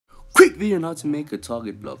quick video on how to make a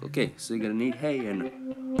target block. Okay, so you're gonna need hay and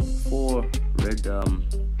 4 redstone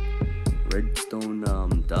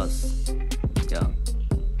dust. Yeah,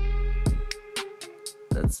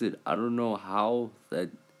 that's it. I don't know how that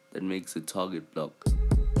makes a target block,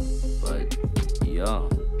 but yeah,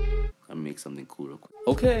 I make something cool real quick.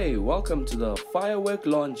 Okay, welcome to the firework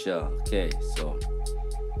launcher. Okay, so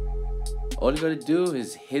all you gotta do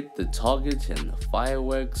is hit the target and the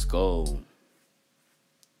fireworks go.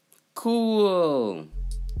 Cool.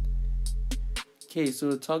 Okay, so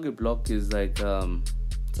the target block is like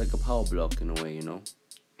it's like a power block in a way, you know.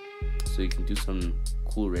 So you can do some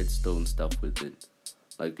cool redstone stuff with it.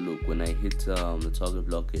 Like, look, when I hit the target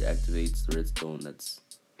block, it activates the redstone that's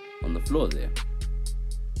on the floor there.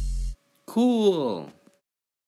 Cool.